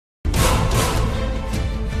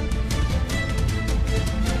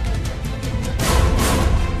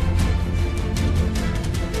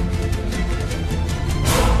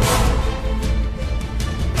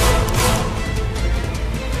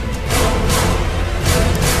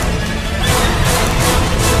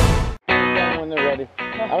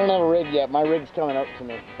don't have a rig yet. My rig's coming up to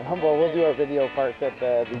me. Well, we'll do our video parts at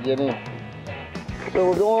the beginning. So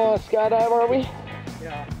we're going on a skydive, are we?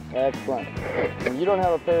 Yeah. Excellent. And you don't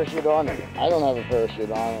have a parachute on. I don't have a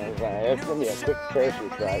parachute on. It's going to be a quick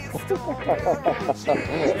parachute ride.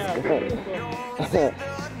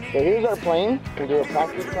 So here's our plane. We'll do a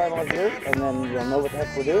practice climb on here, and then you'll know what the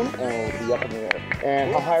heck we're doing, and we'll be up in the air.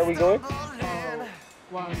 And how high are we going?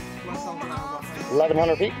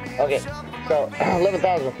 1,100 feet? Okay, so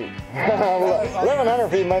 11,000 feet. 1,100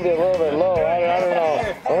 feet might be a little bit low. I don't know.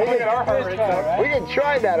 We can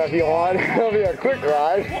try that if you want. It'll be a quick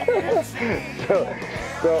ride.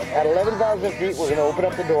 so at 11,000 feet, we're going to open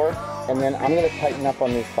up the door, and then I'm going to tighten up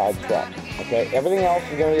on these side straps. Okay, everything else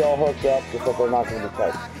is going to be all hooked up, just so they're not going to be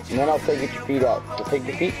tight. And then I'll say get your feet out. So take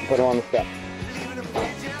the feet and put them on the steps.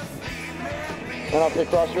 Then I'll say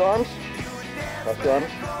cross your arms. Cross your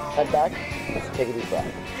arms. Head back. Take a deep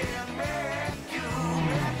breath.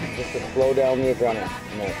 Just to slow down the adrenaline.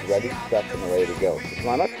 And then it's ready, set, and ready to go. So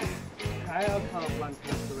climb up. I also have one, 2,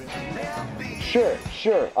 3.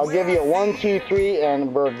 Sure. I'll give you a 1, 2, 3,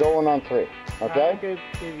 and we're going on 3. Okay? I could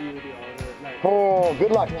give you the order. Oh,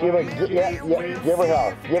 good luck. Give her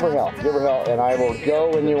hell, and I will go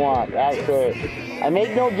when you want. Absolutely. I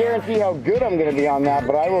make no guarantee how good I'm going to be on that,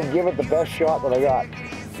 but I will give it the best shot that I got.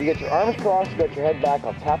 You get your arms crossed, you got your head back.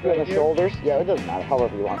 I'll tap you on the shoulders. Yeah, it doesn't matter,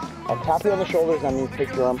 however you want. I'll tap you on the shoulders, and then you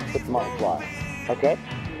take your arms, put them on the fly. Okay?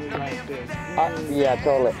 Yeah,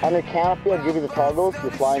 totally. Under canopy, I'll give you the toggles.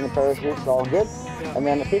 You're flying the parachute, it's all good. And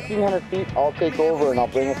then at 1,500 feet, I'll take over and I'll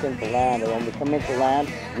bring us into land. And when we come into land,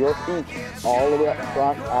 your feet all the way up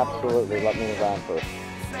front, absolutely. Let me land first.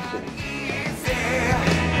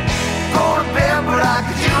 Go to bed, but I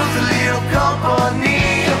could use a little company.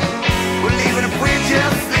 Well, even if we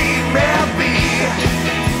just sleep, maybe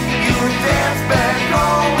you can dance back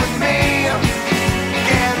home with me.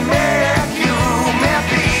 Can't make you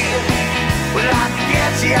maybe. Well, I can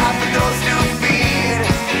get you out for those 2 feet.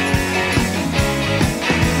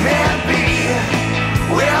 Maybe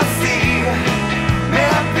we'll see.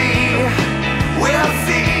 Maybe we'll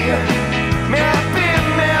see. Maybe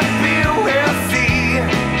we'll see.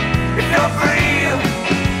 If you're free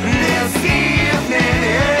this evening.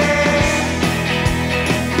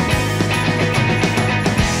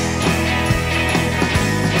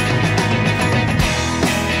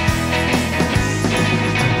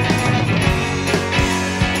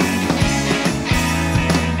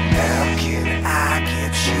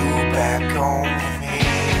 Back home with me.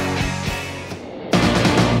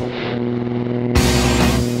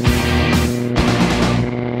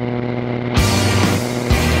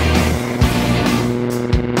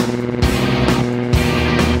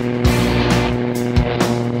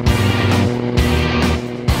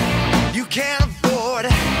 You can't afford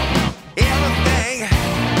everything.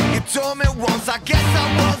 You told me once, I guess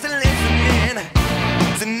I wasn't listening.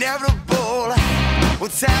 It's inevitable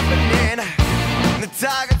what's happening. The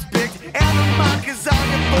target's picked and the mark is on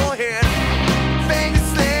your forehead. Fingers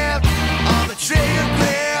slipped on the trigger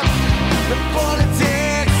grip. The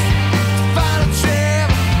politics, the final trip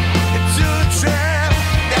into the trap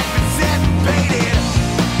that's been set and painted.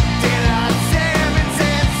 Daylight savings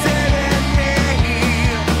and saving me.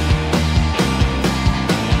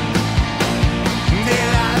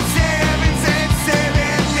 Daylight savings and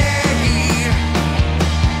saving me.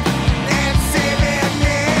 And saving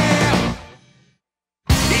me.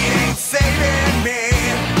 Saving me.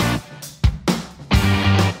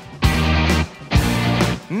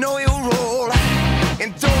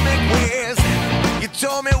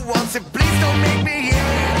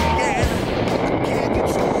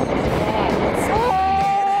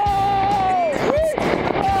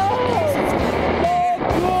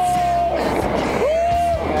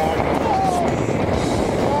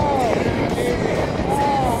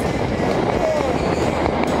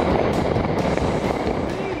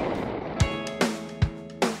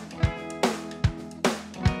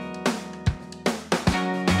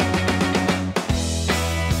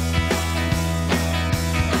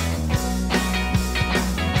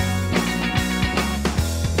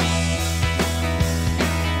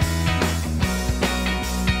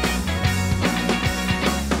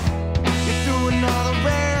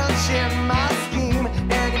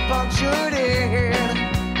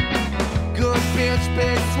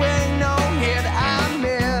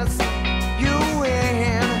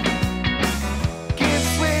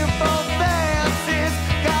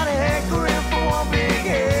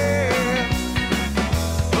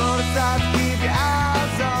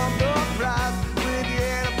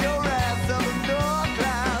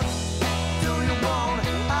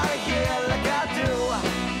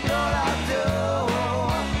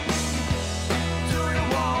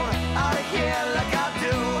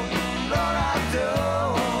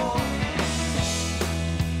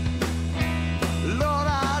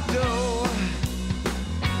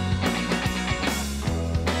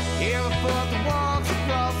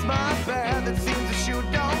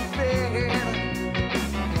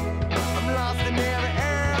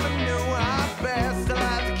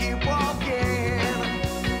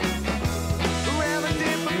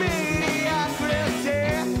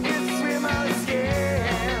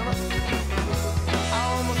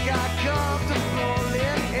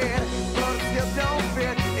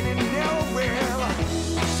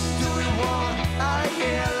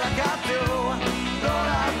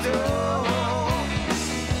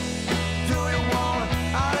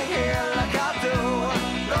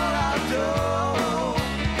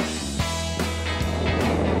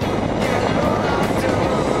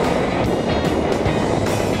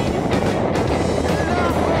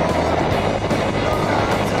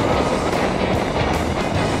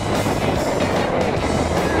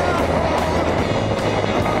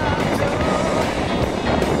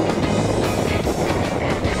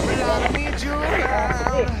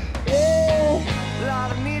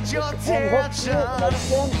 and hook through it. My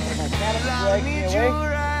chin, and my canopy drags me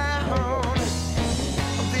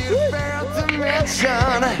away. The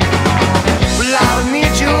dimension.